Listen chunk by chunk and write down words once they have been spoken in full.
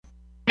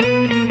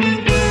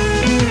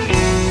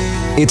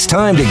It's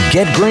time to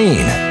get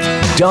green.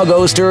 Doug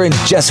Oster and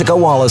Jessica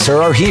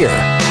Walliser are here.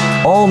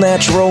 All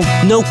natural,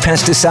 no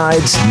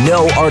pesticides,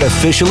 no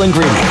artificial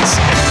ingredients.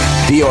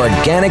 The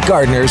Organic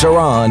Gardeners are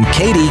on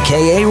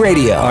KDKA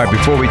Radio. All right,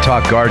 before we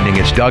talk gardening,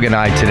 it's Doug and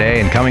I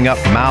today, and coming up,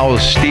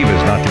 Miles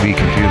Stevens, not to be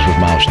confused with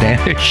Miles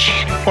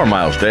Standish. Or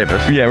Miles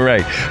Davis. Yeah,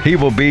 right. He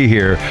will be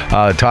here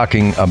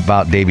talking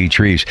about Davey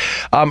Trees.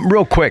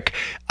 Real quick,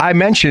 I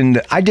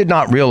mentioned I did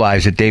not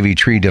realize that Davey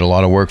Tree did a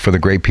lot of work for the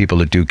great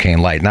people at Duquesne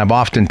Light. And I've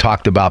often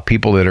talked about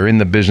people that are in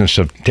the business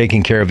of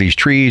taking care of these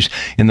trees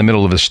in the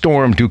middle of a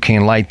storm.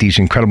 Duquesne Light, these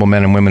incredible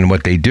men and women,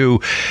 what they do.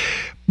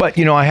 But,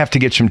 you know, I have to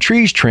get some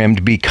trees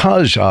trimmed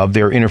because of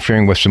they're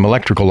interfering with some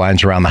electrical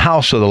lines around the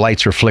house, so the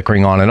lights are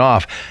flickering on and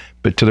off.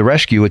 But to the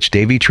rescue, it's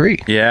Davey Tree.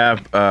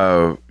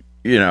 Yeah,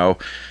 you know,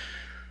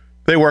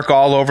 they work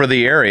all over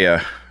the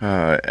area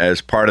as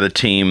part of the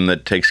team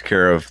that takes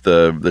care of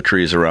the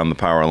trees around the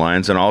power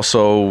lines, and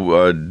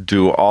also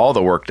do all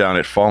the work down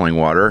at Falling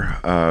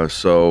Water.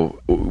 So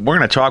we're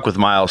going to talk with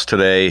Miles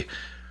today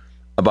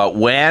about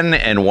when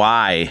and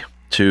why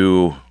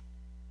to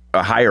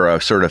hire a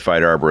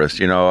certified arborist.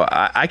 You know,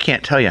 I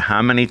can't tell you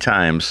how many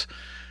times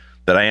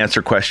that I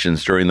answer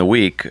questions during the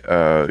week,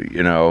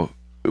 you know,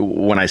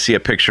 when I see a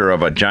picture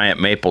of a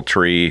giant maple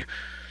tree,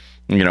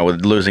 you know,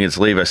 losing its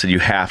leaf, I said, you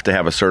have to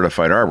have a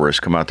certified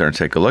arborist come out there and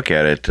take a look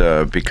at it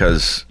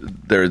because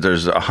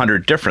there's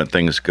 100 different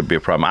things that could be a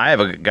problem. I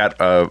have got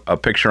a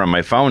picture on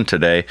my phone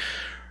today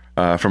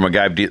from a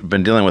guy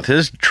been dealing with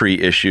his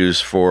tree issues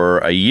for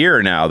a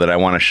year now that I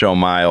want to show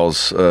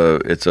Miles.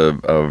 It's a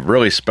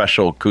really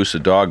special Coosa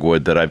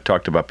dogwood that I've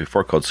talked about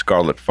before called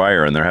Scarlet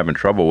Fire, and they're having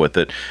trouble with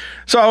it.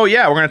 So,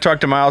 yeah, we're going to talk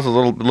to Miles a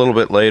little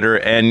bit later.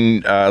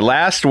 And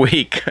last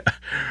week,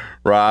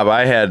 Rob,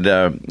 I had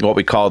what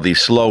we call the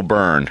slow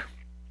burn.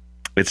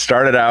 It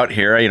started out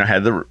here, you know,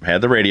 had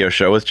the radio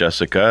show with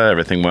Jessica.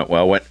 Everything went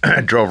well.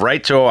 Drove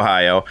right to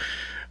Ohio.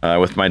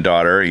 With my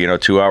daughter, you know,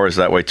 2 hours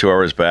that way, 2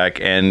 hours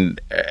back.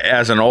 And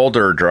as an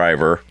older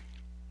driver,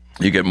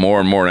 you get more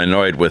and more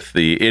annoyed with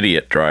the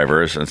idiot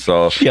drivers. And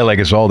so... Yeah, like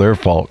it's all their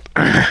fault.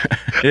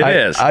 It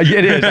is.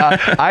 It is.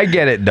 I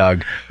get it,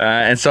 Doug.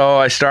 And so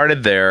I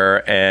started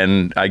there,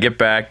 and I get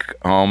back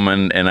home,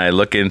 and I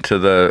look into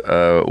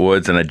the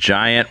woods, and a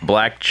giant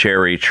black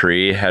cherry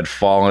tree had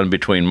fallen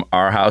between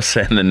our house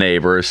and the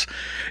neighbors.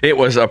 It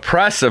was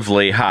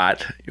oppressively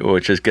hot,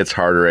 which just gets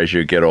harder as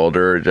you get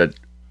older.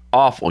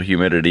 Awful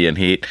humidity and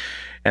heat.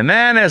 And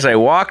then as I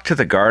walk to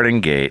the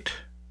garden gate,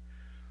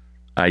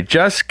 I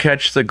just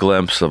catch the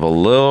glimpse of a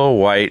little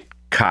white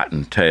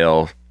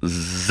cottontail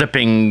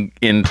zipping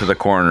into the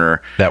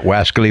corner. That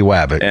wascally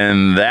wabbit.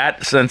 And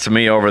that sends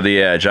me over the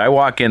edge. I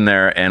walk in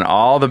there, and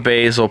all the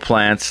basil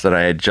plants that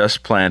I had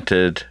just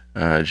planted,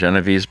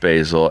 Genovese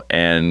basil,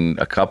 and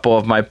a couple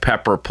of my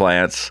pepper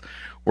plants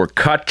were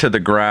cut to the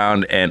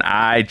ground, and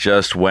I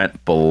just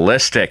went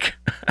ballistic.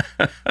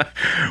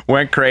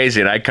 Went crazy.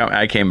 And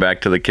I came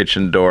back to the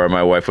kitchen door, and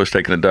my wife was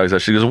taking the dogs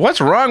out. She goes, "What's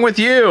wrong with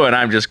you?" And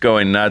I'm just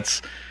going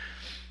nuts.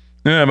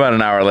 About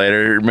an hour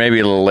later, maybe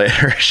a little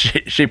later,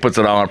 she puts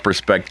it all in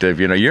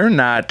perspective. You know, you're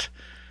not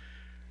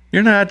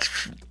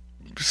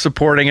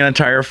supporting an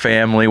entire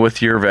family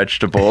with your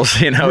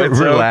vegetables. You know, it's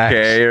Relax.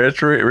 Okay.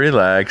 It's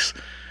relax.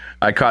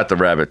 I caught the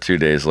rabbit 2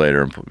 days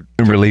later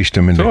and released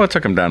him. So I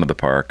took him down to the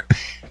park.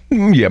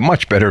 Yeah,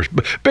 much better,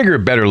 bigger,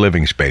 better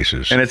living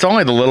spaces. And it's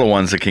only the little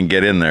ones that can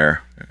get in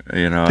there.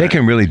 You know, they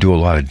can really do a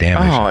lot of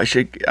damage. Oh,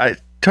 I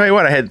tell you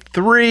what, I had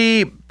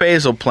 3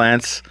 basil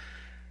plants,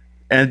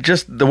 and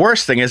just the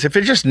worst thing is if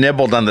it just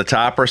nibbled on the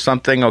top or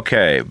something,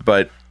 okay,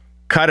 but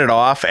cut it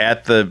off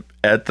at the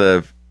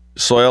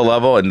soil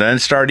level and then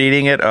start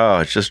eating it. Oh,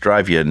 it just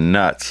drive you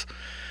nuts.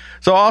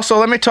 So also,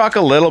 let me talk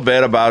a little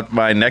bit about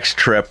my next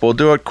trip. We'll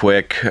do it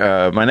quick.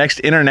 My next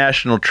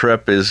international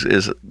trip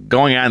is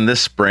going on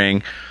this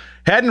spring.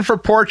 Heading for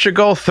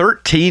Portugal,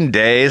 13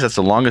 days. That's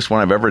the longest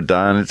one I've ever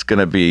done. It's going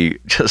to be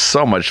just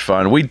so much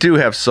fun. We do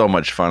have so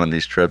much fun on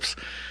these trips.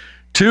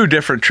 2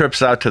 different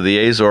trips out to the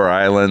Azore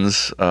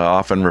Islands,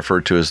 often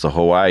referred to as the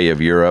Hawaii of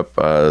Europe.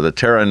 The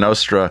Terra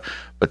Nostra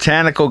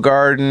Botanical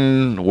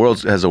Garden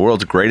has the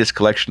world's greatest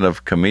collection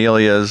of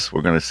camellias.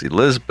 We're going to see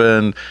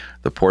Lisbon,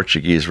 the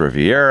Portuguese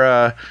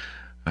Riviera,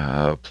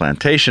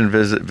 plantation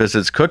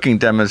visits, cooking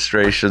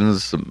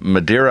demonstrations,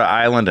 Madeira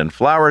Island and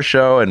flower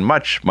show, and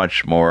much,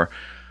 much more.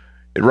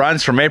 It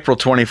runs from April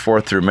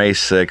 24th through May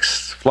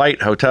 6th.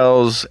 Flight,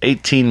 hotels,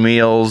 18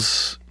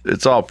 meals.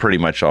 It's all pretty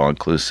much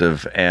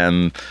all-inclusive.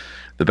 And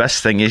the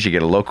best thing is you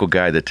get a local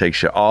guide that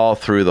takes you all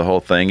through the whole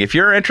thing. If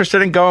you're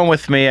interested in going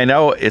with me, I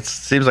know it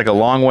seems like a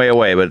long way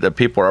away, but the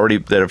people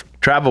that have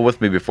traveled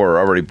with me before are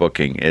already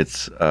booking.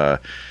 It's you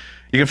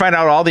can find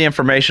out all the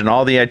information,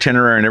 all the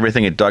itinerary and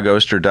everything at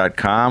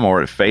DougOster.com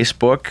or at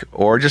Facebook,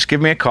 or just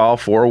give me a call,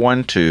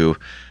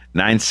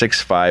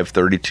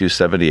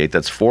 412-965-3278.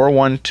 That's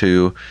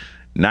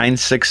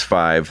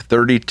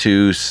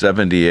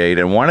 412-965-3278.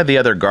 And one of the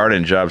other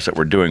garden jobs that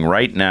we're doing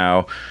right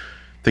now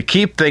to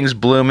keep things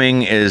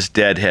blooming is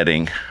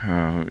deadheading.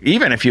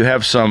 Even if you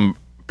have some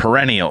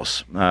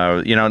perennials,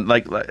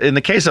 like in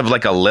the case of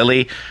like a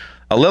lily,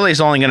 a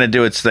lily's only going to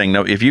do its thing.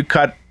 No, if you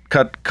cut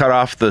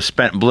off the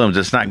spent blooms,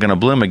 it's not going to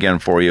bloom again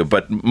for you.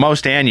 But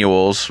most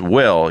annuals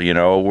will.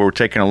 We're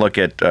taking a look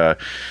at,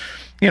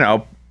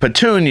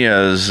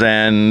 petunias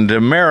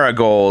and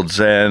marigolds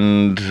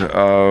and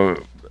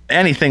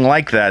anything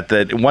like that.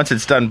 That once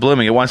it's done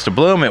blooming, it wants to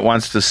bloom. It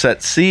wants to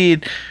set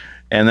seed,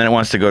 and then it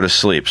wants to go to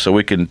sleep. So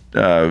we can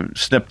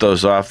snip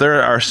those off.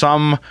 There are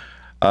some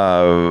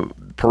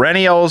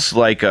perennials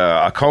like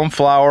a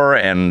coneflower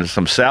and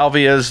some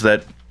salvias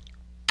that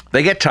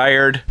they get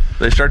tired.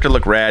 They start to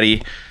look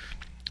ratty.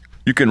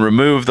 You can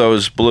remove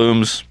those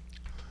blooms,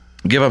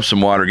 give them some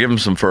water, give them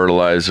some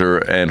fertilizer,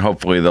 and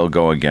hopefully they'll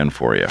go again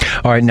for you.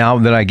 All right, now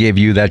that I gave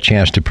you that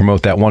chance to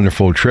promote that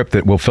wonderful trip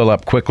that will fill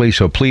up quickly,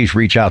 so please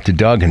reach out to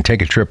Doug and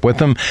take a trip with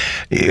him.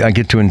 I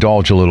get to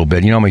indulge a little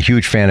bit. I'm a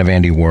huge fan of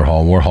Andy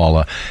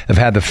Warhol. I've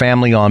had the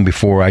family on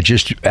before. I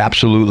just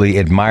absolutely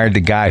admired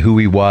the guy, who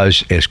he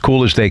was, as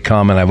cool as they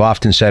come, and I've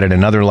often said it,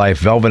 Another Life,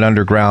 Velvet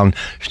Underground,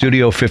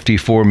 Studio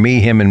 54,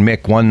 me, him, and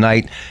Mick one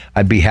night,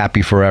 I'd be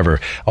happy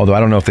forever. Although I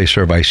don't know if they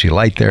serve Icy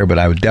Light there, but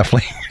I would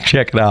definitely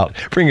check it out.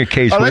 Bring a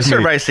case with me. They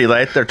serve Icy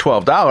Light. They're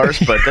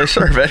 $12, but they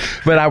serve it.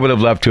 But I would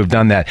have loved to have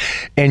done that.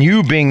 And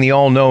you being the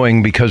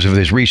all-knowing because of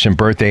his recent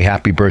birthday,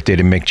 happy birthday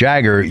to Mick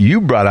Jagger, you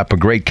brought up a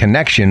great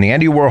connection. The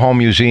Andy Warhol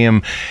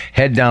Museum,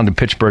 head down to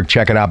Pittsburgh,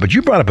 check it out. But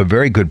you brought up a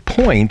very good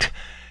point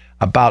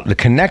about the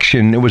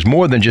connection. It was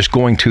more than just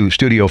going to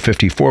Studio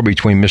 54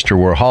 between Mr.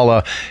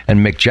 Warhol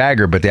and Mick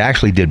Jagger, but they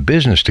actually did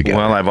business together.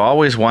 Well, I've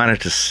always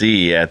wanted to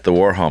see at the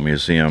Warhol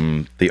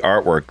Museum the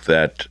artwork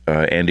that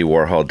Andy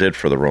Warhol did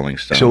for the Rolling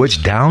Stones. So it's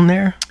down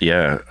there?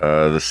 Yeah.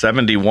 The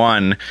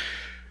 71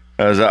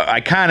 was an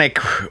iconic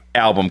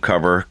album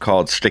cover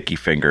called Sticky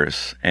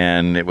Fingers,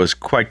 and it was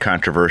quite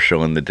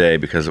controversial in the day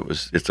because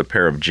it's a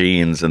pair of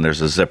jeans and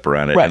there's a zipper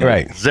on it.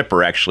 Right. The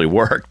zipper actually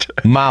worked.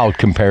 Mild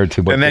compared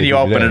to what and then they you do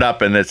open today. it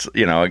up and it's,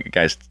 a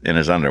guy's in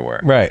his underwear.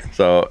 Right.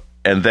 So,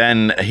 and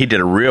then he did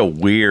a real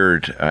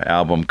weird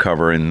album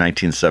cover in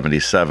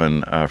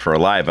 1977 for a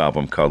live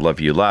album called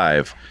Love You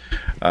Live.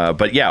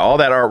 But yeah, all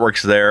that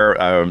artwork's there.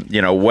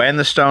 When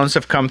the Stones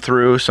have come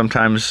through,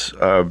 sometimes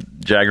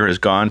Jagger has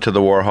gone to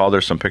the Warhol.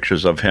 There's some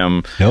pictures of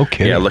him. No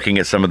kidding. Yeah, looking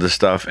at some of the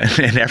stuff.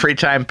 And every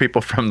time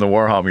people from the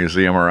Warhol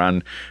Museum are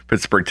on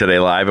Pittsburgh Today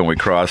Live and we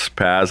cross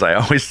paths, I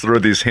always throw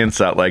these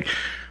hints out like,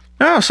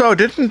 oh, so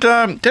didn't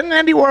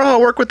Andy Warhol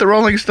work with the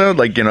Rolling Stones?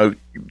 Like,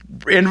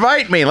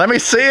 invite me, let me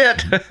see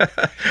it.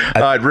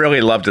 I'd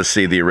really love to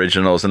see the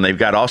originals, and they've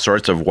got all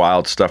sorts of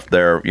wild stuff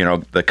there,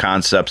 the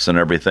concepts and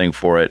everything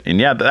for it. And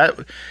yeah,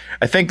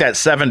 I think that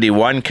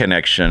 71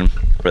 connection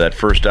for that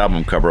first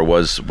album cover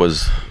was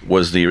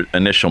the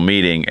initial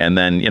meeting, and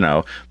then,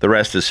 the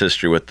rest is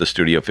history with the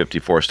Studio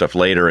 54 stuff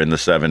later in the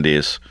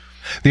 70s.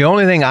 The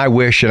only thing I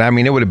wish, and I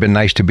mean, it would have been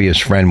nice to be his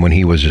friend when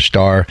he was a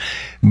star,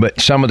 but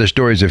some of the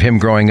stories of him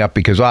growing up,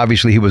 because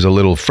obviously he was a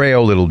little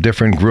frail, a little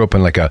different, grew up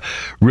in like a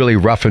really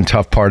rough and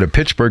tough part of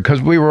Pittsburgh,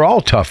 because we were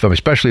all tough,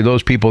 especially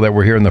those people that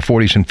were here in the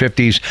 40s and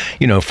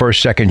 50s,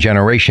 first, second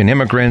generation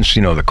immigrants,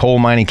 the coal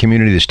mining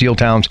community, the steel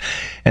towns,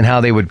 and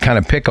how they would kind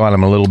of pick on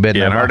him a little bit.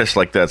 Yeah, an artist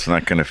like that's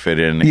not going to fit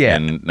in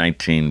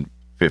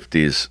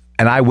 1950s.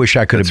 And I wish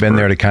I could have been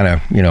there to kind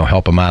of,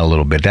 help him out a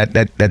little bit.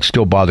 That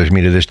still bothers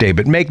me to this day.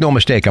 But make no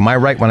mistake, am I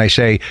right when I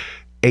say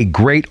a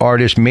great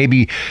artist,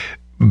 maybe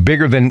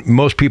bigger than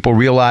most people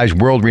realize,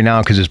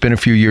 world-renowned, because it's been a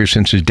few years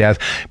since his death.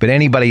 But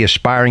anybody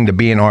aspiring to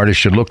be an artist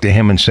should look to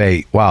him and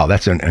say, wow,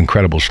 that's an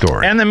incredible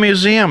story. And the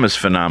museum is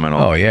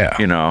phenomenal. Oh, yeah.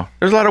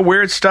 There's a lot of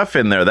weird stuff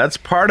in there. That's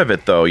part of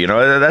it, though.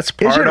 That's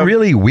part of it. Is it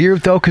really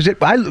weird, though? Because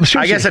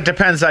I guess it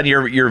depends on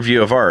your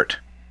view of art,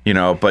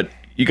 but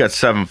you got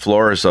 7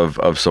 floors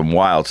of some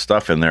wild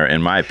stuff in there,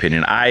 in my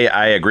opinion.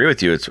 I agree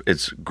with you.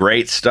 It's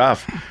great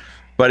stuff,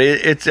 but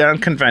it's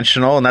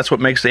unconventional, and that's what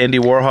makes Andy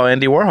Warhol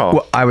Andy Warhol.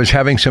 Well, I was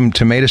having some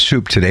tomato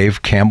soup today,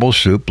 Campbell's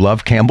soup.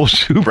 Love Campbell's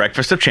soup.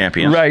 Breakfast of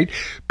champions. Right.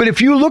 But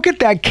if you look at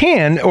that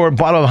can or a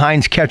bottle of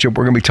Heinz ketchup,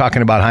 we're going to be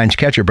talking about Heinz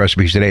ketchup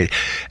recipes today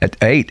at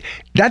 8.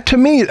 That, to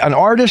me, an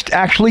artist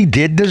actually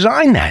did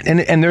design that.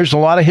 And there's a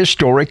lot of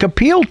historic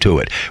appeal to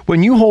it.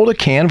 When you hold a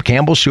can of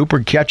Campbell's soup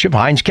or ketchup,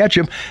 Heinz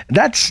ketchup,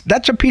 that's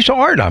a piece of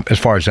art as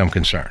far as I'm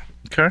concerned.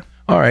 Okay.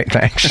 All right,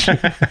 thanks.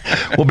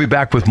 We'll be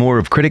back with more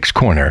of Critics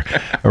Corner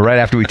right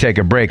after we take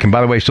a break. And by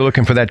the way, still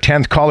looking for that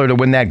 10th caller to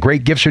win that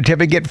great gift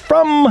certificate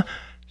from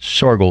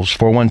Sorgels,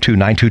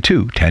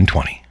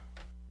 412-922-1020.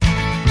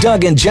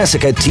 Doug and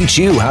Jessica teach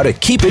you how to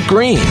keep it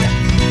green.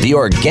 The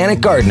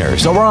Organic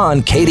Gardeners are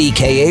on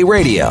KDKA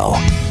Radio.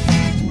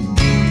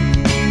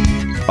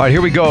 All right,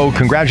 here we go.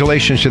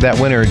 Congratulations to that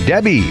winner,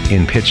 Debbie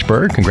in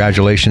Pittsburgh.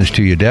 Congratulations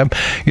to you, Deb.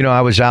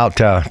 I was out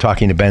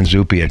talking to Ben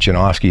Zuppi at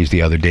Janoski's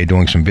the other day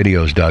doing some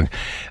videos, Doug.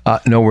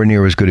 Nowhere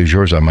near as good as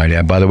yours, I might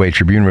add. By the way,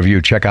 Tribune Review,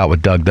 check out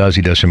what Doug does.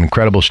 He does some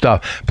incredible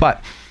stuff.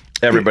 But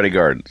Everybody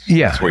Gardens.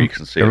 Yeah. That's where you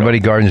can see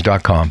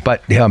everybodygardens.com.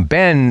 But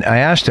Ben, I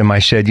asked him, I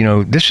said,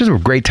 this is a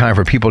great time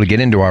for people to get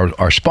into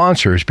our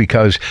sponsors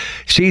because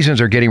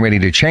seasons are getting ready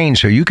to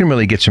change. So you can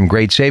really get some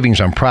great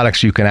savings on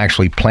products you can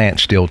actually plant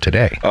still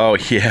today. Oh,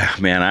 yeah,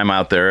 man. I'm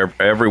out there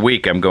every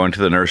week. I'm going to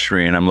the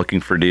nursery and I'm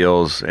looking for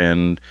deals.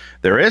 And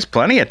there is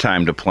plenty of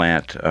time to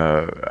plant.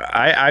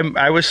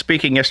 I was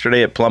speaking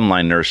yesterday at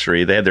Plumline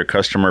Nursery. They had their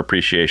Customer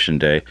Appreciation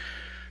Day.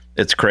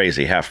 It's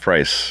crazy, half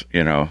price,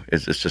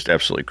 it's just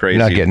absolutely crazy.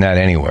 You're not getting that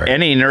anywhere.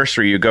 Any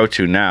nursery you go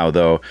to now,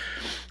 though,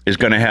 is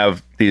going to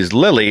have these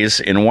lilies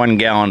in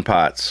 1-gallon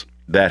pots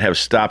that have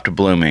stopped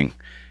blooming.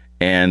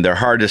 And they're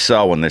hard to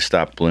sell when they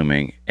stop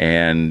blooming.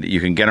 And you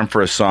can get them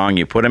for a song.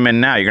 You put them in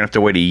now, you're going to have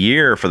to wait a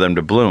year for them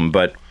to bloom.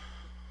 But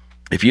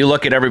if you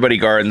look at Everybody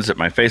Gardens at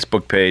my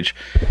Facebook page,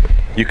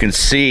 you can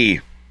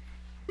see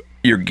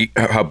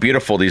how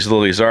beautiful these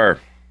lilies are.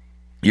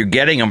 You're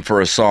getting them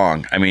for a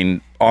song. I mean,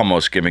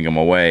 almost giving them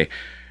away.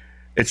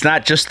 It's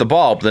not just the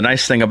bulb. The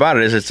nice thing about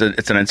it is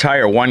it's an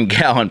entire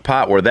 1-gallon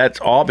pot where that's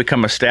all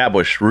become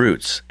established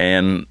roots.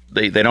 And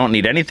they don't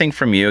need anything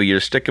from you. You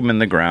just stick them in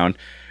the ground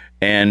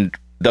and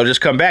they'll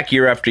just come back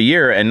year after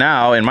year. And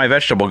now in my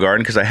vegetable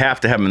garden, because I have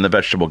to have them in the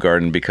vegetable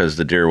garden because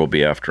the deer will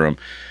be after them,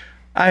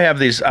 I have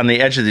these on the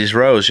edge of these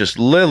rows, just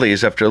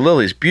lilies after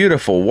lilies,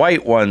 beautiful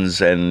white ones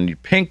and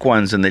pink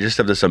ones. And they just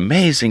have this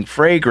amazing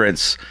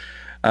fragrance.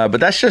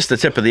 But that's just the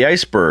tip of the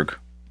iceberg.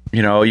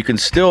 You can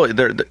still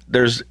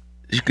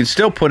you can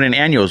still put in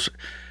annuals.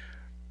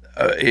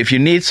 If you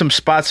need some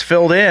spots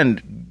filled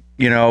in,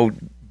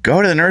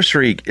 go to the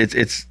nursery.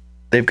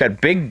 They've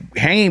got big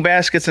hanging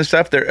baskets and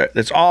stuff.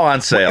 It's all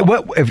on sale.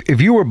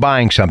 If you were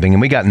buying something,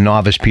 and we got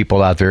novice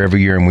people out there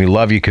every year, and we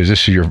love you because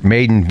this is your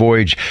maiden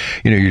voyage.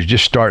 You're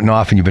just starting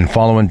off, and you've been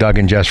following Doug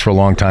and Jess for a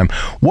long time.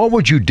 What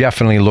would you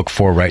definitely look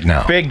for right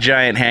now? Big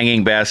giant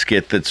hanging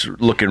basket that's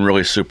looking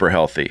really super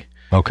healthy.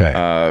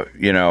 Okay.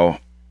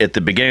 At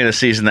the beginning of the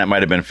season, that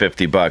might have been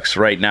 $50.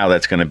 Right now,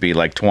 that's going to be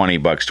like $20,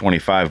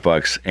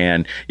 $25.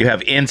 And you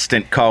have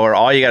instant color.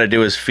 All you got to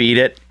do is feed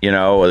it,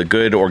 a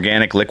good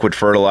organic liquid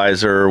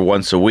fertilizer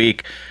once a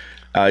week.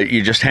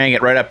 You just hang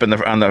it right up on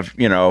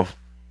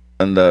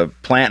the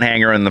plant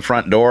hanger in the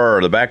front door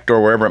or the back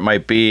door, wherever it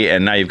might be.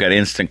 And now you've got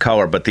instant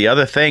color. But the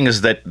other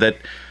things that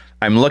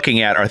I'm looking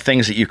at are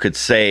things that you could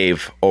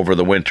save over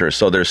the winter.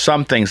 So there's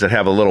some things that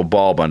have a little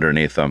bulb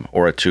underneath them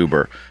or a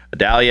tuber. A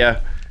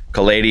dahlia,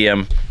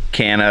 caladium,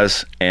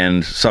 cannas,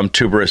 and some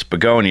tuberous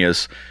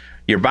begonias.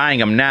 You're buying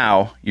them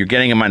now. You're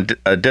getting them on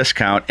a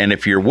discount. And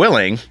if you're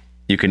willing,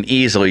 you can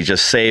easily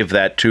just save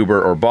that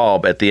tuber or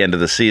bulb at the end of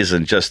the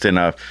season just in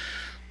a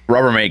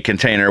Rubbermaid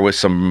container with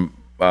some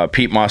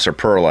peat moss or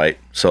perlite.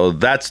 So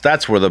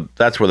that's where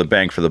the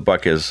bang for the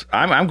buck is.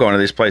 I'm going to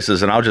these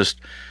places and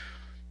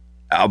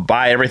I'll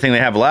buy everything they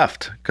have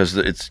left because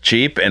it's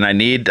cheap and I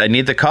need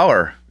the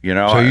color.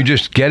 So you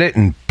just get it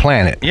and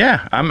plant it.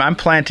 Yeah, I'm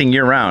planting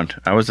year round.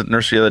 I was at the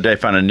nursery the other day,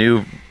 found a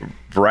new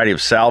variety of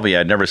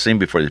salvia I'd never seen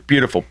before. These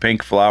beautiful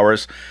pink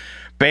flowers.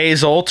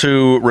 Basil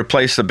to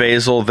replace the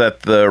basil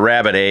that the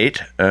rabbit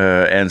ate.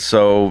 And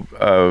so,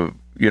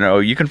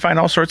 you can find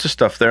all sorts of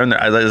stuff there. And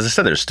as I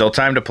said, there's still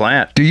time to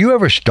plant. Do you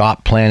ever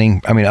stop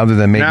planting? I mean, other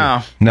than maybe...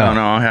 No.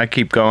 I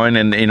keep going.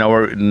 And,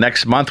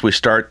 next month we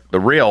start the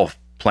real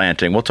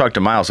planting. We'll talk to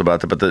Miles about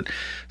that, but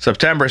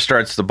September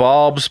starts the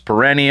bulbs,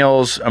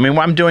 perennials. I mean,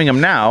 I'm doing them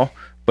now,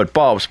 but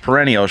bulbs,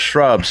 perennials,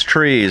 shrubs,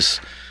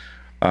 trees.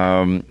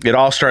 It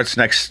all starts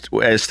next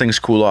as things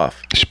cool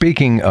off.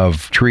 Speaking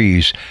of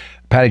trees,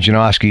 Patty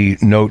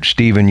Janoski, note,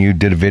 Stephen, you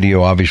did a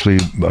video, obviously,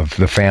 of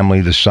the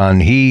family, the son.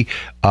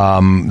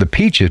 The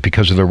peaches,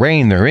 because of the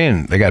rain they're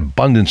in, they got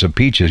abundance of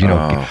peaches.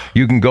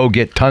 You can go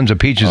get tons of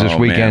peaches this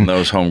weekend. Man,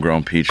 those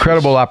homegrown peaches.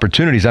 Incredible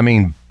opportunities. I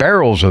mean,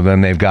 barrels of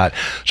them they've got.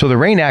 So the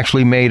rain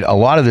actually made a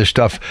lot of this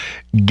stuff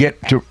get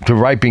to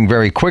ripening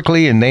very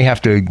quickly, and they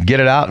have to get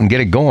it out and get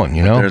it going,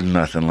 There's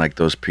nothing like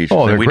those peaches.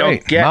 Oh, they're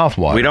great.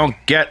 Mouthwater. We don't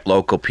get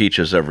local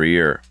peaches every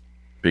year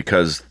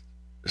because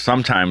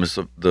sometimes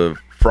the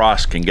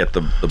frost can get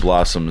the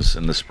blossoms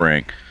in the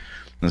spring.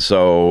 And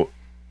so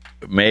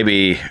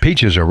maybe...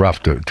 Peaches are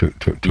rough to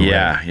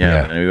Yeah.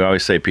 And we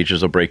always say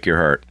peaches will break your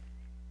heart.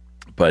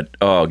 But,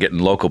 getting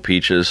local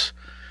peaches...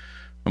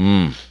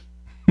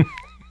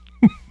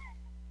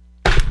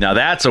 Now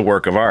that's a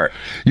work of art.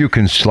 You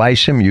can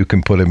slice them. You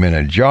can put them in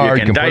a jar.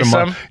 You can dice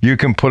them. You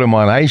can put them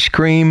on ice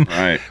cream,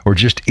 right, or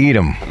just eat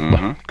them.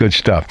 Mm-hmm. Good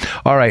stuff.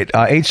 All right,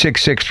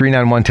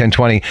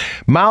 866-391-1020.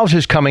 Miles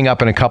is coming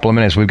up in a couple of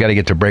minutes. We've got to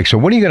get to break. So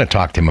what are you going to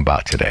talk to him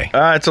about today?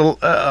 We're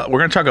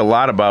going to talk a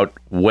lot about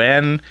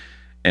when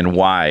and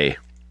why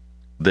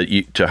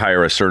to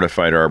hire a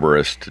certified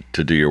arborist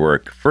to do your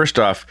work. First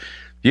off,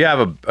 you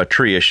have a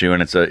tree issue,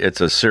 and it's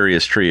a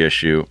serious tree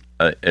issue.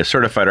 A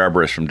certified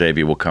arborist from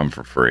Davey will come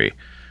for free.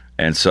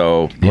 And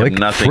so you have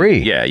nothing. Free.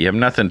 Yeah, you have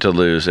nothing to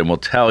lose, and we'll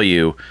tell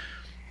you,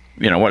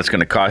 what it's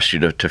going to cost you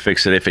to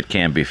fix it if it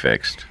can be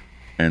fixed.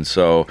 And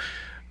so,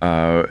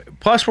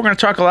 plus we're going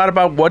to talk a lot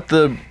about what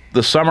the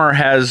summer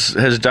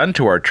has done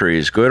to our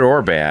trees, good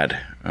or bad.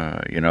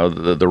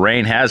 The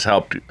rain has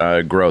helped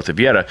growth. If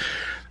you had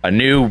a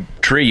new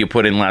tree you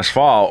put in last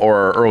fall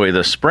or early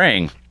this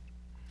spring,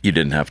 you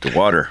didn't have to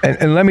water.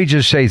 And let me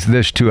just say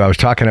this too. I was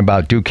talking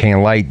about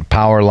Duquesne Light,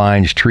 power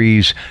lines,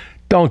 trees.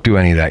 Don't do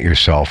any of that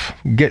yourself.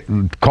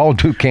 Call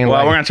Duquesne Light.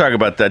 Well, we're going to talk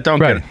about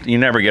that. You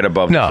never get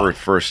above the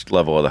first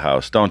level of the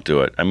house. Don't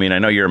do it. I mean, I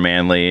know you're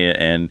manly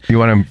and you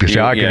want to you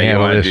want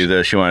to do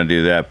this, you want to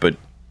do that, but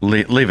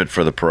leave it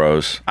for the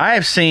pros. I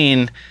have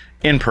seen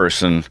in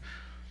person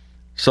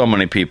so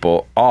many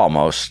people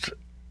almost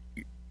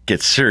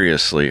get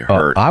seriously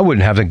hurt. I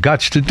wouldn't have the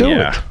guts to do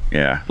it.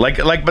 Yeah.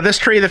 But this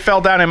tree that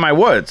fell down in my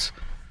woods,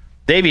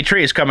 Davey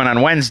Tree is coming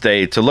on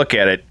Wednesday to look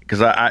at it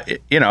because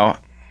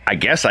I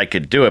guess I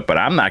could do it, but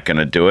I'm not going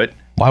to do it.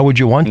 Why would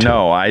you want to?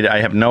 No, I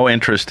have no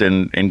interest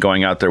in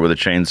going out there with a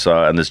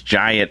chainsaw and this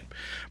giant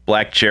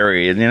black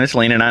cherry, and it's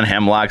leaning on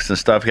hemlocks and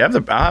stuff. I'll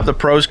have the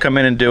pros come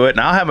in and do it, and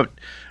I'll have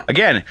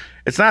again,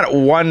 it's not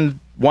one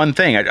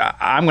thing.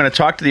 I'm going to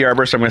talk to the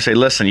arborist. I'm going to say,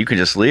 listen, you can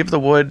just leave the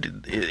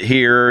wood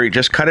here,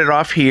 just cut it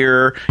off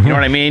here. You know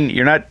what I mean?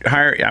 You're not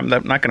hiring. I'm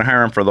not going to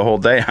hire him for the whole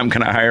day. I'm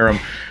going to hire him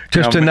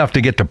just enough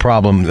to get the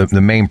problem,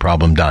 the main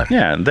problem done.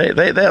 Yeah,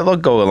 they'll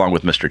go along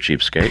with Mr.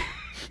 Cheapskate.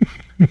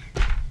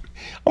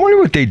 I wonder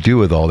what they do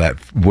with all that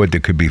wood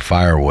that could be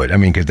firewood. I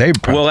mean, because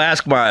we'll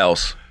ask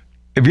Miles.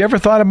 Have you ever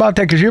thought about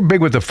that? Because you're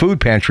big with the food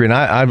pantry, and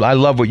I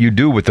love what you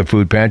do with the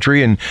food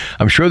pantry, and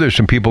I'm sure there's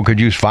some people could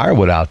use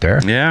firewood out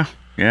there.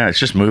 Yeah, it's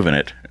just moving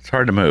it. It's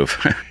hard to move.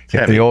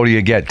 The older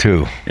you get,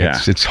 too. Yeah.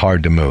 It's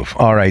hard to move.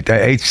 All right.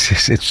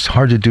 It's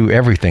hard to do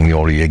everything the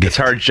older you get. It's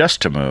hard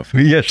just to move.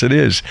 Yes, it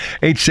is.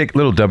 8-6,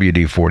 little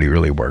WD-40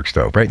 really works,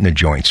 though, right in the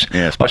joints.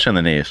 Yeah, especially in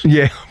the knees.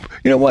 Yeah.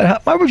 You know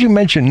what? Why would you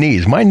mention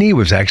knees? My knee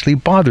was actually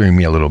bothering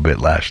me a little bit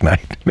last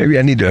night. Maybe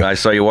I need to... I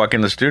saw you walk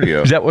in the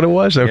studio. Is that what it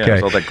was? Okay. Yeah,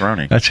 it's all that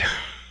groaning. That's...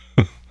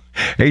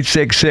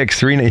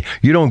 866-3...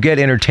 You don't get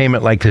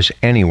entertainment like this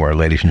anywhere,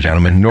 ladies and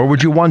gentlemen, nor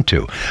would you want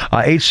to.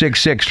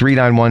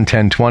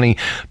 866-391-1020,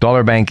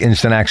 Dollar Bank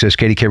Instant Access,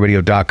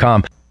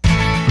 KDKRadio.com.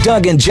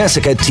 Doug and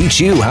Jessica teach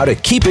you how to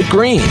keep it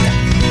green.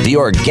 The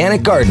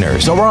Organic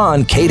Gardeners are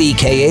on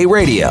KDKA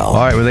Radio. All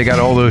right, well, they got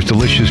all those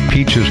delicious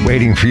peaches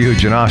waiting for you,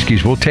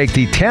 Janoski's. We'll take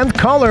the 10th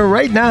caller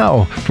right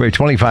now for a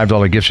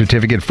 $25 gift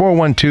certificate,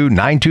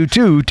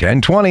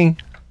 412-922-1020.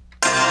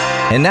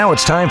 And now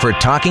it's time for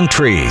Talking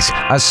Trees,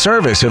 a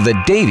service of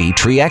the Davey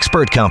Tree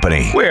Expert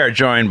Company. We are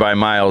joined by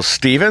Miles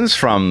Stevens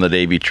from the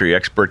Davey Tree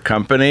Expert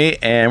Company,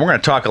 and we're going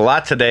to talk a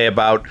lot today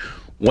about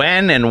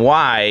when and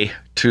why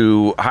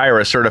to hire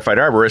a certified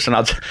arborist. And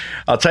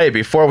I'll tell you,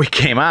 before we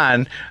came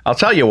on, I'll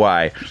tell you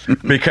why.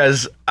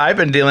 Because I've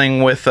been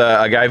dealing with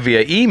a guy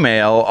via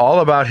email all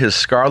about his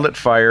Scarlet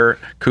Fire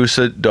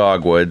Coosa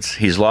dogwoods.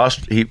 He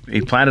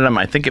planted them,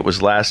 I think it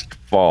was last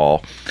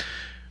fall.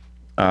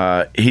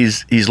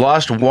 He's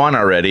lost one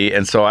already,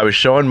 and so I was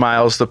showing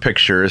Miles the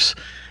pictures.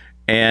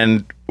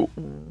 And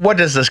what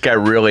does this guy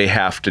really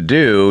have to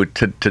do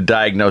to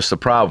diagnose the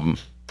problem?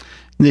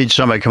 Need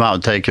somebody to come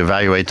out and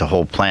evaluate the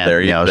whole plant.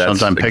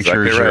 Sometimes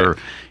pictures exactly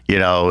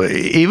right. are,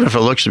 even if it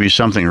looks to be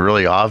something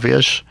really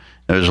obvious,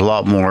 there's a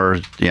lot more,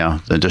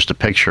 than just a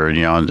picture.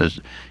 When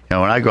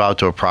I go out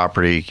to a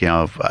property,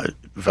 if I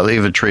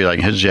leave a tree, like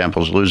his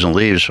example is losing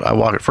leaves,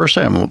 first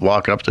thing I'm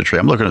walking up the tree,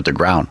 I'm looking at the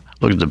ground,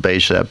 looking at the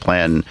base of that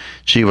plant and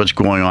see what's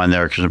going on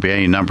there, because there'll be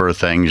any number of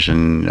things,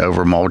 and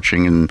over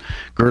mulching and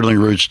girdling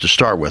roots to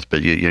start with.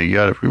 But you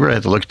really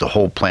have to look at the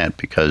whole plant,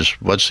 because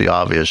what's the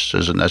obvious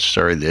isn't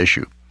necessarily the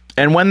issue.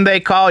 And when they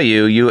call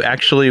you, you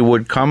actually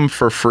would come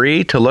for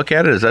free to look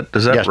at it? Is that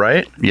yes.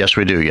 right? Yes,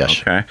 we do,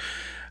 yes. Okay.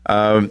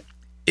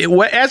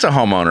 As a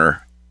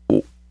homeowner,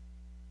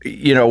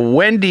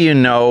 when do you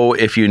know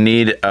if you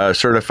need a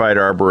certified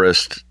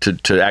arborist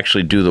to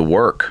actually do the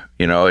work?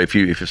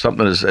 If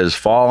something has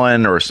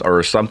fallen or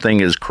something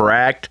is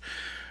cracked,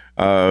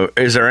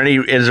 is there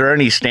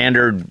any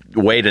standard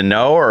way to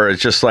know, or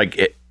it's just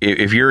like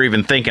if you're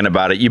even thinking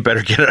about it, you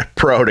better get a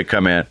pro to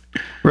come in?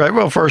 Right.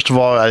 Well, first of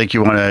all, I think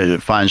you want to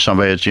find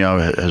somebody that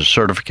has a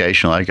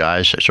certification, like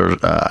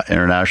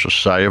International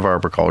Society of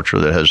Arboriculture,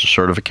 that has a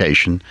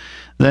certification.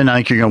 Then I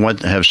think you're going to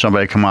want to have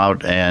somebody come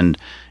out and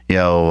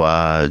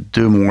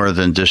do more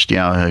than just,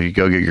 you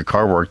go get your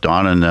car worked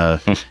on and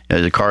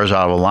the car's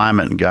out of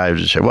alignment, and guys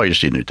would say, well, you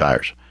just need new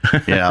tires,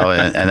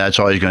 and that's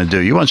all he's going to do.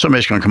 You want somebody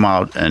who's going to come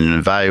out and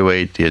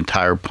evaluate the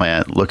entire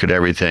plant, look at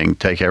everything,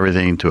 take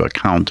everything into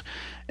account,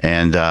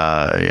 and,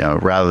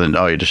 rather than,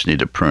 you just need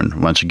to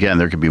prune. Once again,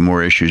 there could be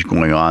more issues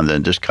going on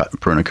than just cut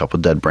and prune a couple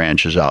of dead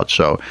branches out.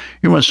 So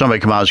you want somebody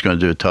to come out who's going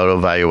to do a total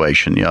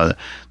evaluation.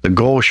 The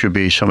goal should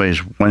be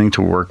somebody's wanting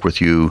to work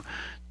with you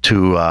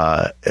to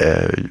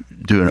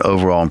do an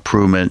overall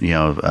improvement,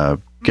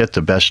 get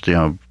the best,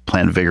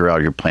 plant vigor out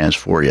of your plants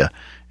for you,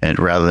 and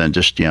rather than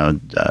just,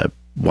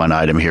 one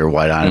item here,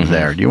 one item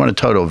there. You want a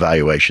total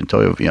evaluation,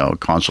 total,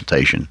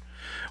 consultation.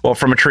 Well,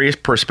 from a tree's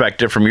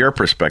perspective, from your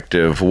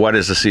perspective, what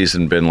has the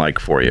season been like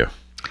for you?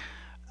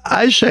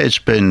 I'd say it's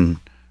been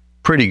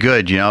pretty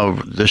good.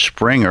 This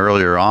spring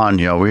earlier on,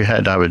 we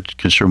had, I would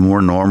consider,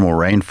 more normal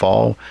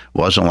rainfall. It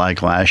wasn't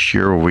like last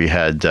year where we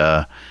had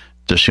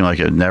just seemed like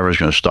it never was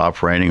going to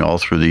stop raining all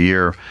through the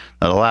year.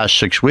 Now, the last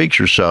 6 weeks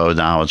or so,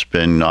 now it's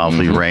been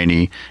awfully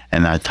rainy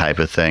and that type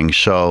of thing.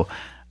 So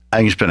I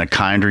think it's been a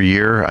kinder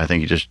year. I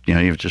think you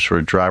just sort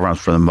of drive around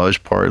for the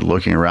most part,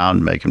 looking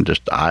around, making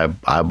just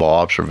eyeball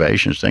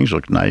observations. Things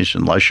look nice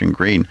and lush and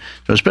green.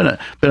 So it's been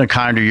a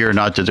kinder year.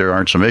 Not that there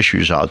aren't some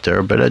issues out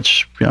there, but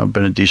it's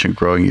been a decent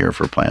growing year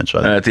for plants.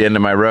 At the end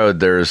of my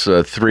road, there's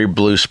 3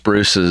 blue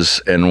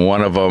spruces, and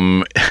one of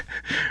them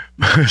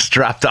has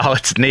dropped all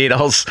its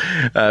needles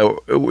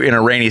in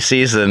a rainy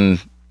season.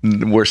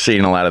 We're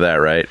seeing a lot of that,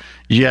 right?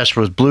 Yes,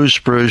 with blue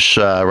spruce,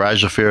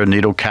 rhizophyra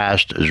needle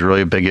cast is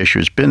really a big issue.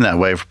 It's been that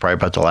way for probably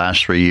about the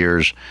last 3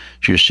 years.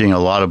 So you're seeing a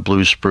lot of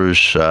blue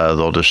spruce.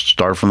 They'll just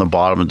start from the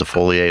bottom and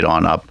defoliate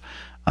on up.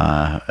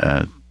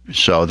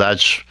 So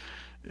that's,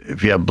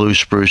 if you have blue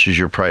spruces,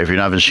 if you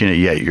haven't seen it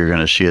yet, you're going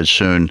to see it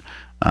soon.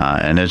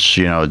 And it's,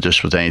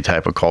 just with any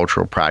type of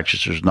cultural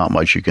practice, there's not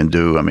much you can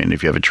do. I mean,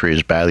 if you have a tree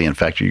that's badly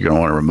infected, you're going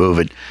to want to remove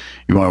it.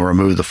 You want to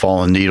remove the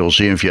fallen needles.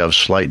 Even if you have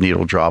slight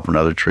needle drop in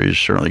other trees,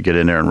 certainly get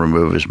in there and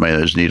remove as many of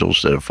those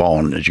needles that have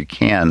fallen as you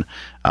can.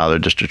 They're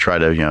just to try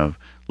to,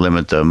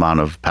 limit the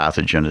amount of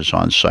pathogen that's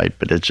on site.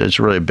 But it's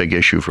really a big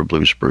issue for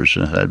blue spruce,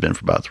 and it had been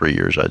for about 3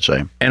 years, I'd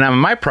say. And on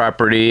my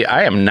property,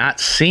 I am not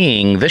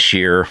seeing this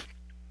year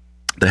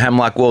the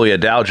hemlock woolly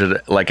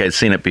adelgid like I'd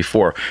seen it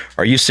before.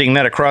 Are you seeing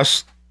that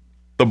across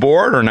the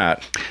board or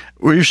not?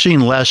 We've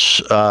seen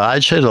less.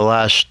 I'd say the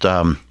last,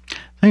 I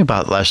think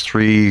about the last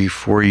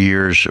 3-4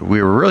 years,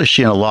 we were really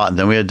seeing a lot. And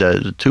then we had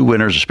the 2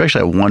 winters,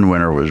 especially that one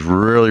winter was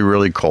really,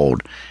 really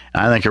cold.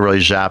 And I think it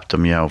really zapped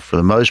them. For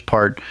the most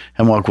part,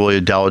 hemlock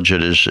woolly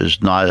adelgid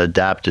is not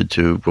adapted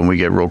to when we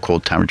get real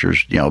cold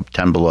temperatures,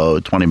 10 below,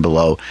 20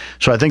 below.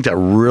 So I think that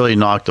really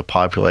knocked the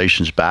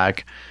populations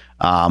back.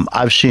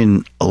 I've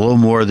seen a little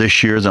more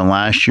this year than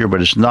last year, but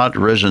it's not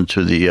risen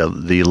to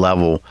the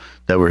level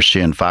that we were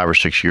seeing 5 or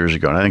 6 years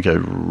ago. And I think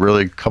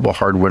a couple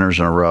hard winters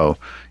in a row,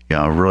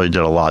 really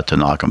did a lot to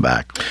knock them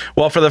back.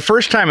 Well, for the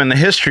first time in the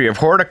history of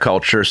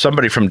horticulture,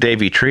 somebody from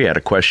Davey Tree had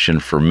a question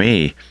for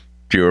me.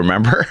 Do you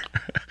remember?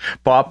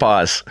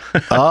 Pawpaws.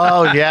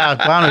 Oh, yeah.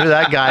 I don't know who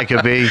that guy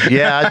could be.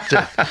 Yeah.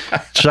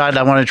 Decided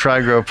I want to try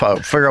to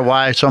figure out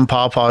why some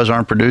pawpaws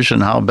aren't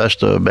producing, how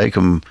best to make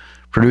them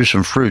produce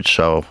some fruit.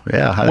 So,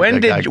 yeah. When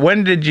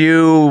did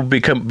you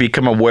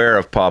become aware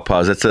of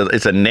pawpaws?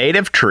 It's a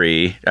native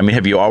tree. I mean,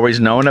 have you always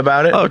known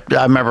about it? Oh,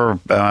 I remember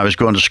I was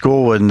going to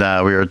school and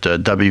we were at the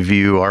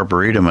WVU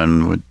Arboretum,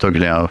 and we took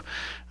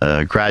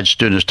grad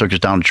students took us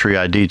down to Tree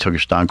ID, took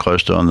us down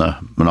close to on the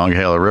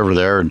Monongahela River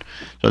there. And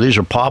so these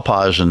are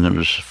pawpaws, and it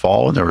was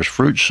fall and there was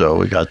fruit. So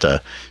we got to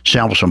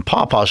sample some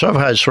pawpaws. So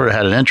I've sort of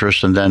had an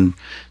interest. And then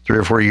 3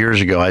 or 4 years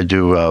ago, I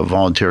do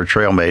volunteer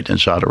trail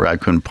maintenance out at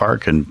Raccoon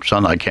Park, and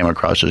suddenly I came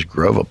across this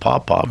grove of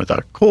pawpaw. I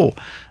thought, cool.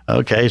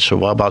 Okay, so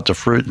what about the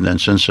fruit? And then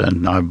since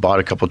then, now I've bought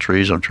a couple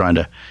trees. I'm trying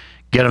to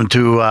get them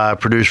to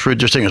produce fruit.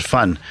 Just think it's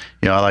fun.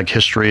 I like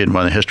history, and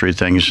one of the history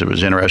things that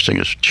was interesting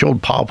is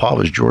chilled pawpaw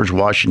was George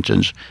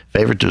Washington's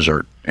favorite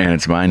dessert. And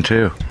it's mine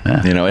too.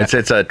 Yeah.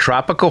 It's a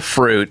tropical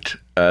fruit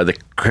that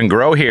can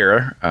grow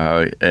here,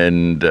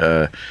 and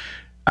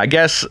I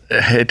guess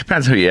it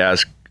depends who you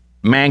ask.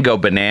 Mango,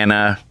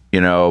 banana,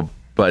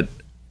 but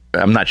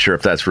I'm not sure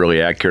if that's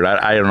really accurate.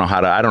 I don't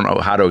know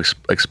how to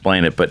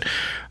explain it, but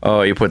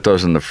you put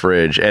those in the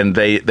fridge, and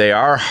they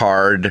are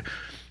hard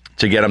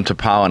to get them to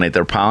pollinate.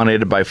 They're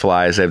pollinated by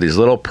flies. They have these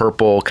little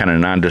purple kind of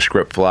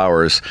nondescript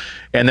flowers,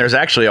 and there's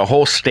actually a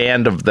whole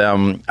stand of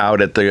them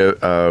out at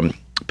the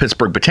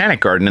Pittsburgh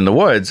Botanic Garden in the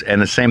woods,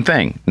 and the same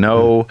thing.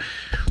 No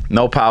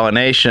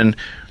pollination.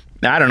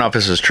 Now, I don't know if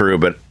this is true,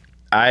 but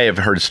I have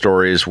heard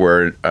stories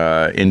where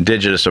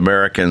indigenous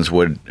Americans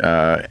would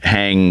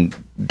hang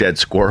dead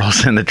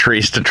squirrels in the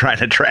trees to try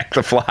to attract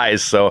the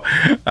flies. So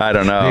I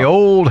don't know. The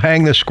old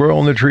hang the squirrel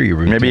in the tree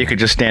routine. Maybe you could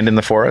just stand in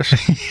the forest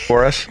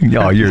for us?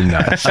 No, you're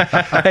nuts.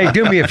 Hey,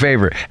 do me a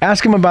favor.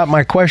 Ask him about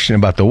my question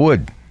about the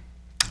wood.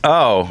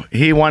 Oh,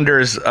 he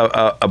wonders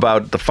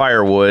about the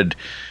firewood.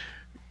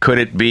 Could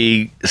it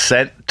be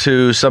sent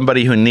to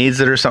somebody who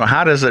needs it or something?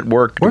 How does it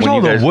work? Where's all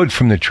the wood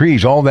from the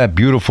trees? All that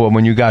beautiful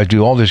when you guys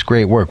do all this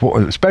great work,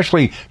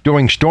 especially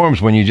during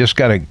storms when you just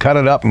got to cut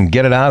it up and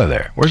get it out of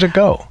there. Where's it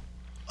go?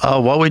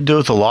 What we do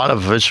with a lot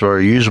of it's for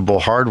usable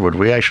hardwood.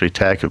 We actually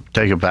take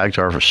it back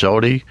to our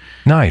facility.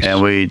 Nice.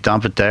 And we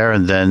dump it there,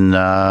 and then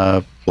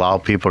allow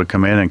people to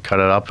come in and cut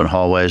it up and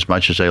haul away as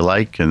much as they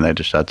like, and they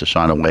just have to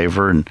sign a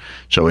waiver, and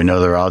so we know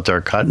they're out there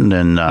cutting.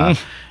 And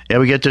yeah,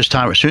 we get this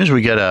time. As soon as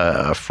we get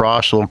a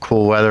frost, a little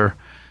cool weather,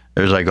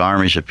 there's like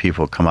armies of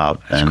people come out.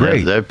 That's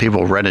great. They're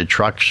people rented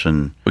trucks,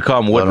 and we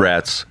call them wood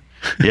rats.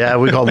 Yeah,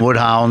 we call them wood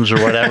hounds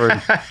or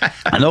whatever.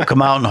 And they'll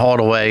come out and haul it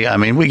away. I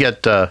mean, we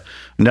get, on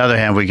the other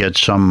hand, we get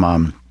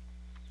some,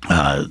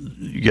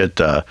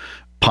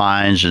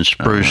 pines and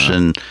spruce,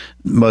 and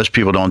most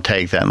people don't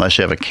take that unless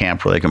they have a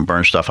camp where they can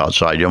burn stuff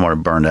outside. You don't want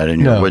to burn that in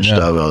your wood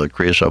stove or the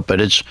creosote.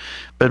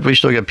 But we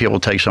still get people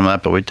take some of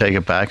that, but we take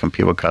it back, and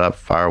people cut up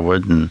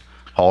firewood and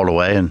haul it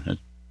away, and it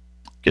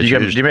gets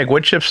used. Do you make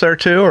wood chips there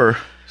too, or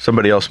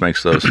Somebody else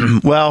makes those.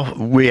 Well,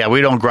 we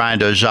don't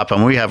grind those up,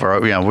 and we have our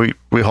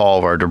we haul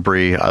all our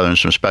debris, other than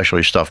some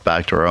specialty stuff,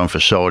 back to our own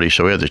facility.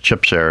 So we have the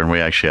chips there, and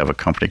we actually have a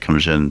company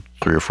comes in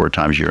 3 or 4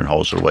 times a year and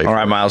hauls it away. All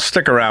right, Miles,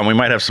 stick around. We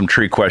might have some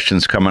tree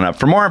questions coming up.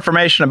 For more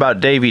information about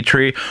Davey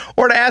Tree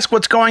or to ask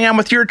what's going on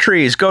with your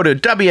trees, go to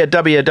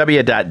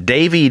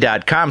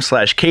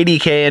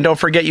www.davey.com/KDK. And don't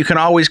forget, you can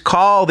always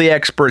call the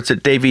experts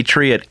at Davey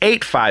Tree at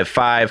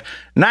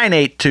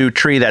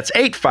 855-982-TREE. That's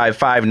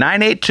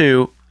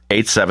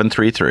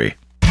 855-982-8733.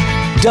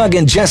 Doug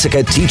and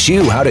Jessica teach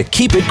you how to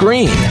keep it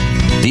green.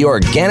 The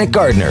Organic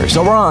Gardeners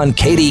are on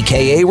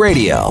KDKA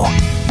Radio.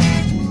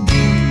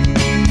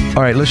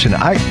 All right, listen,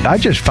 I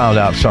just found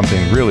out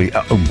something really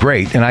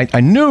great, and I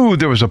knew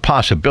there was a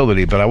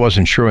possibility, but I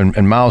wasn't sure,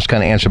 and Miles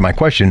kind of answered my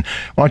question.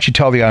 Why don't you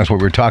tell the audience what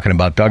we were talking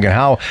about, Doug, and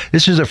how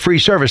this is a free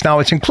service. Now,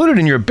 it's included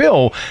in your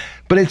bill,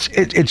 but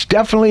it's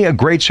definitely a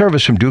great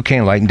service from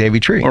Duquesne Light and Davey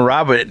Tree. Well,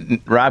 Rob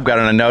got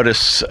on a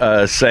notice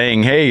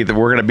saying, hey,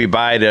 we're going to be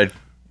by to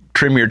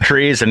trim your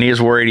trees, and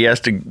he's worried he has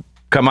to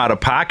come out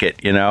of pocket,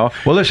 you know.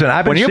 Well, listen,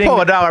 when you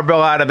pull a dollar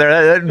bill out of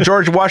there,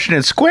 George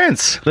Washington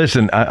squints.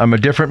 Listen, I'm a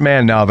different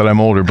man now that I'm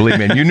older, believe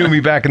me. And you knew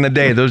me back in the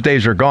day. Those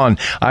days are gone.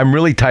 I'm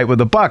really tight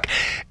with a buck.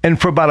 And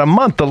for about a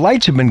month, the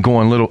lights have been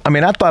going little. I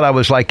mean, I thought I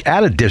was like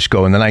at a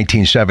disco in the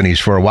 1970s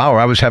for a while,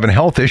 where I was having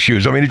health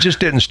issues. I mean, it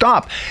just didn't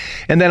stop.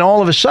 And then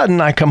all of a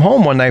sudden, I come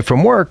home one night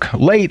from work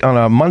late on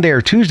a Monday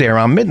or Tuesday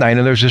around midnight,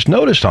 and there's this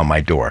notice on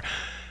my door.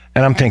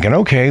 And I'm thinking,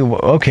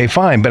 okay,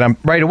 fine. But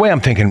right away I'm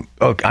thinking,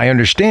 okay, I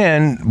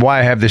understand why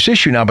I have this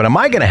issue now, but am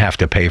I going to have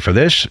to pay for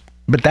this?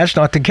 But that's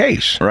not the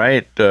case.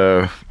 Right.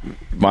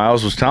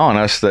 Miles was telling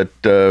us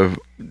that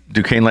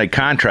Duquesne Light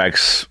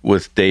contracts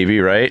with Davey,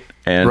 right?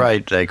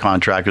 Right. They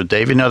contract with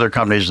Davey and other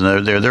companies,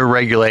 and they're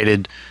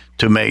regulated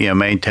to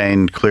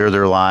maintain, clear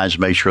their lines,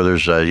 make sure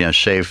there's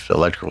safe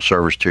electrical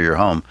service to your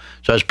home.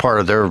 So that's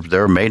part of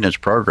their maintenance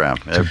program.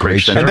 And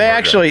they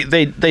actually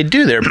they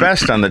do their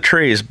best on the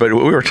trees. But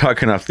we were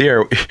talking off the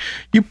air.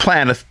 You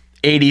plant a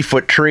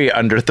 80-foot tree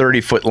under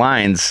 30-foot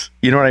lines.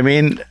 You know what I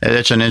mean?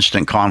 It's an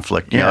instant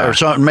conflict. Or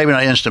maybe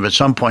not instant, but at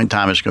some point in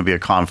time it's going to be a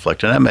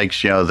conflict, and that makes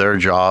their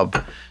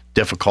job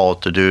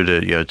difficult to do,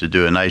 to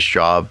do a nice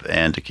job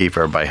and to keep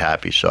everybody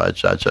happy. So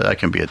that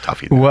can be a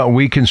toughie. Well,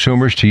 we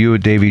consumers, to you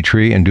at Davey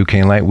Tree and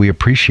Duquesne Light, we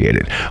appreciate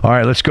it. All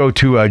right, let's go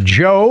to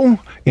Joe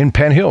in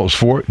Penn Hills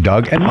for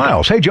Doug and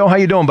Miles. Hey, Joe, how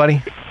you doing,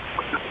 buddy?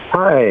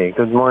 Hi,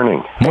 good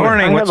morning.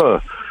 Morning.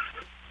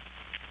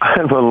 I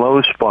have a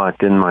low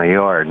spot in my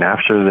yard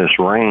after this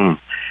rain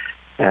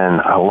and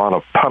a lot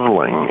of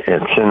puddling.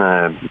 It's in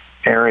an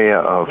area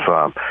of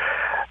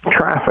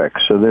traffic,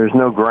 so there's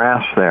no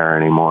grass there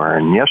anymore.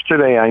 And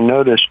yesterday I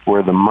noticed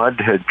where the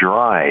mud had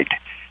dried,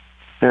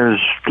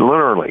 there's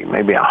literally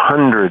maybe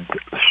 100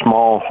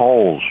 small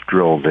holes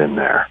drilled in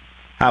there.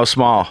 How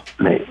small?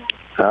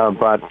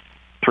 About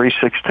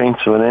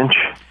 3/16 of an inch.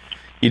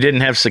 You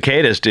didn't have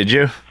cicadas, did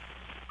you?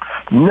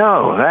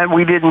 No,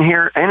 we didn't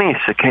hear any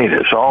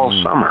cicadas all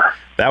summer.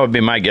 That would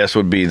be my guess.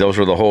 Would be those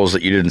were the holes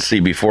that you didn't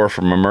see before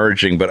from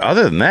emerging. But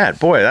other than that,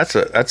 boy, that's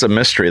a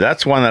mystery.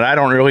 That's one that I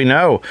don't really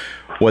know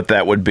what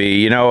that would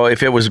be. If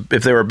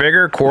they were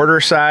bigger,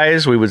 quarter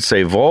size, we would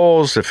say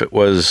voles. If it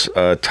was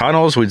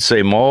tunnels, we'd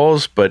say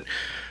moles. But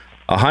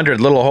 100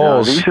 little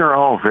holes. No, these are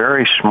all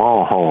very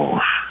small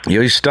holes.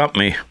 You stumped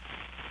me.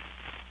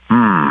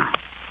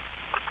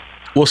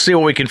 We'll see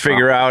what we can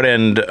figure out,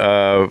 and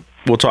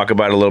we'll talk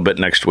about it a little bit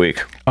next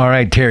week. All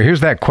right, Terry,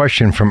 here's that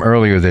question from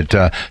earlier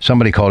that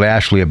somebody called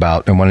Ashley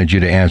about and wanted you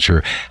to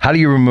answer. How do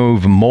you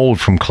remove mold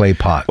from clay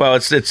pot? Well,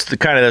 it's the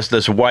kind of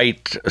this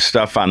white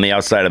stuff on the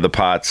outside of the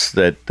pots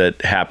that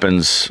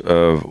happens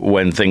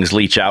when things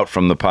leach out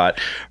from the pot.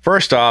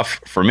 First off,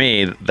 for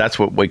me, that's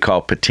what we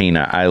call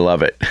patina. I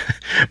love it.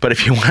 But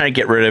if you want to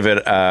get rid of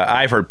it,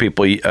 I've heard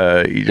people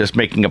just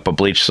making up a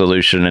bleach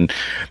solution and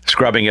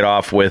scrubbing it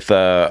off with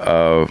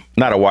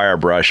not a wire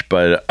brush,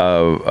 but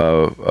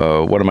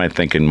what am I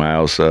thinking,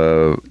 Miles?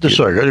 Just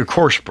like a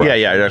coarse brush.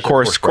 Yeah, a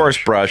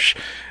coarse brush.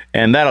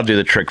 And that'll do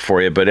the trick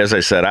for you. But as I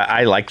said,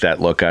 I like that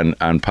look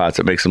on pots.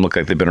 It makes them look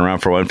like they've been around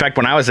for a while. In fact,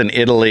 when I was in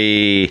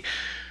Italy,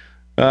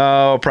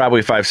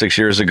 probably 5-6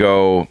 years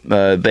ago,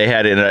 they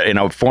had in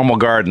a formal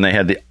garden, they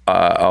had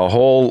a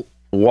whole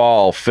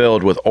wall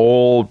filled with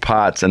old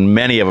pots, and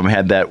many of them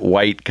had that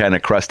white kind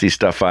of crusty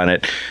stuff on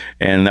it,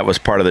 and that was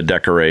part of the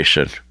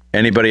decoration.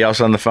 Anybody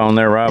else on the phone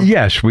there, Rob?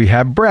 Yes, we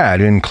have Brad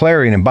in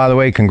Clarion. And by the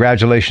way,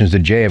 congratulations to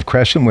Jay of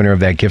Crescent, winner of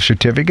that gift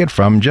certificate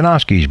from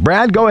Janoski's.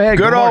 Brad, go ahead.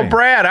 Good old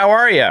Brad. How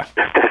are you?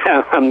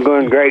 I'm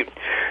going great.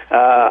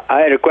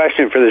 I had a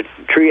question for the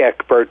tree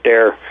expert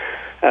there.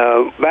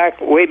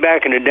 Way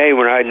back in the day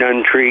when I'd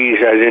done trees,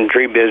 I was in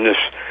tree business,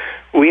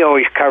 we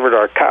always covered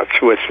our cuts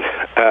with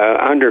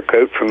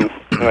undercoat from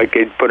like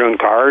they'd put on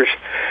cars.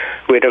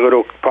 We had a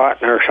little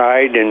pot on our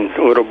side and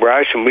a little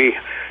brush, and we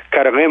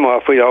cut them in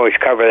off. We'd always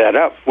cover that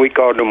up. We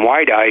called them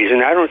white eyes,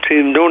 and I don't see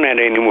them doing that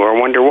anymore. I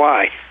wonder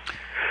why.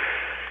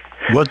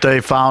 What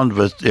they found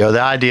with the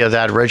idea of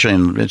that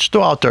originally, it's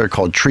still out there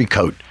called tree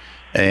coat.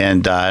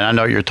 And I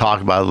know you're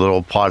talking about a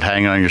little pot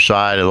hanging on your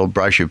side, a little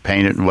brush you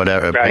paint it and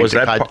whatever. Right. Was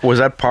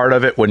that part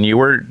of it when you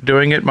were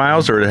doing it,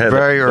 Miles, or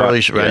very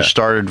early? When I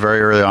started very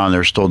early on,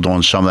 they're still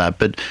doing some of that.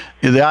 But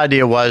the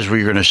idea was we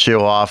were going to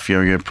seal off,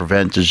 you're going to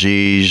prevent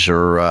disease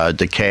or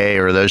decay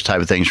or those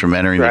type of things from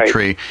entering the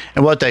tree.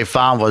 And what they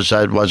found was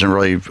that it wasn't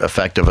really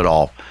effective at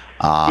all.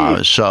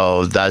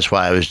 So that's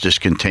why it was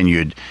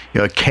discontinued.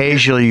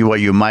 Occasionally what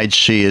you might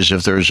see is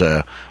if there's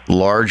a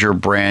larger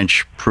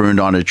branch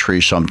pruned on a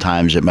tree,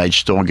 sometimes it might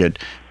still get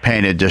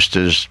painted just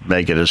to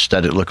make it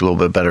look a little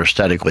bit better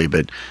aesthetically.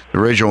 But the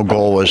original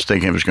goal was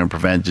thinking it was going to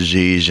prevent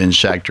disease,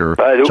 insect, or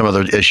some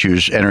other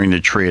issues entering the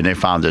tree, and they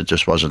found that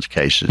just wasn't the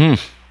case.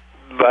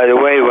 By the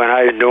way, when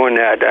I was doing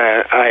that,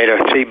 I had a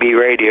CB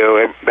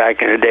radio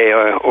back in the day.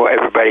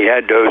 Everybody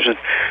had those, and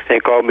they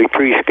called me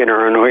tree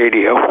skinner on the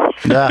radio.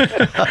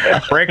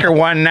 Breaker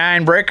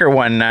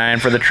 19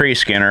 for the tree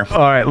skinner. All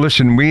right,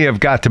 listen, we have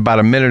got about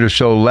a minute or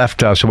so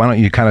left, so why don't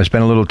you kind of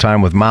spend a little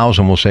time with Miles,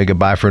 and we'll say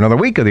goodbye for another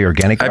week of the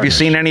Organic Have Gardeners.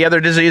 you seen any other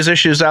disease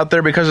issues out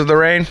there because of the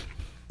rain?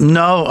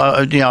 No,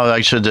 like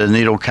I said, the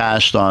needle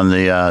cast on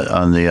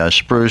the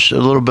spruce, a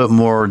little bit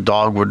more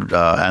dogwood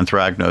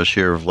anthracnose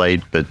here of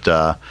late,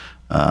 but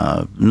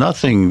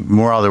nothing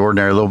more out of the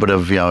ordinary. A little bit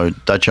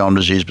of Dutch elm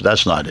disease, but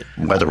that's not it.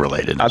 Weather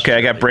related. Okay,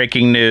 I got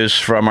breaking news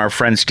from our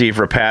friend Steve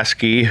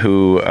Rapaski,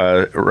 who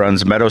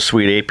runs Meadow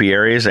Sweet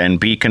Apiaries and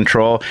Bee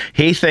Control.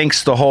 He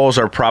thinks the holes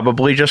are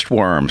probably just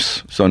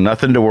worms, so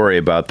nothing to worry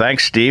about.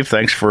 Thanks, Steve.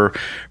 Thanks for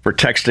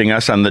texting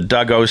us on the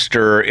Doug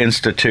Oster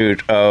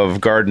Institute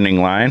of Gardening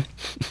line.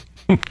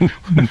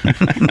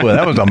 Well,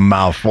 that was a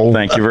mouthful.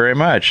 Thank you very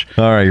much.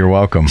 All right, you're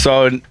welcome.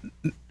 So,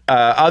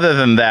 other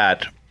than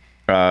that,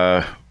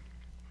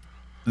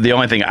 the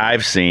only thing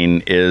I've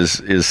seen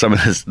is some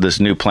of this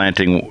new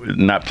planting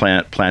not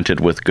planted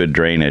with good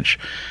drainage,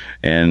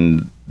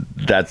 and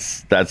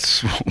that's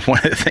one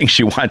of the things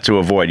you want to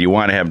avoid. You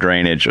want to have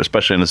drainage,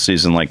 especially in a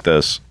season like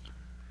this.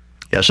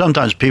 Yeah,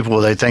 sometimes people,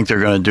 they think they're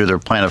going to do their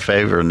plant a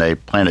favor and they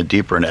plant it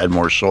deeper and add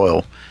more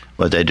soil.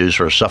 What they do is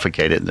sort of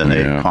suffocate it, and then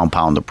they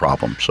compound the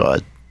problem. So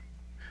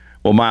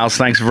well, Miles,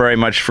 thanks very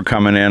much for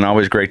coming in.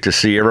 Always great to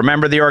see you.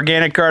 Remember, the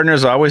Organic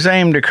Gardeners always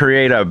aim to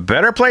create a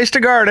better place to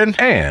garden.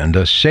 And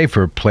a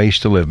safer place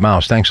to live.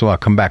 Miles, thanks a lot.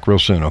 Come back real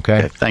soon,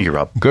 okay? Thank you,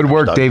 Rob. Good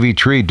work, Doug. Davey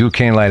Tree,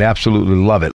 Duquesne Light. Absolutely love it.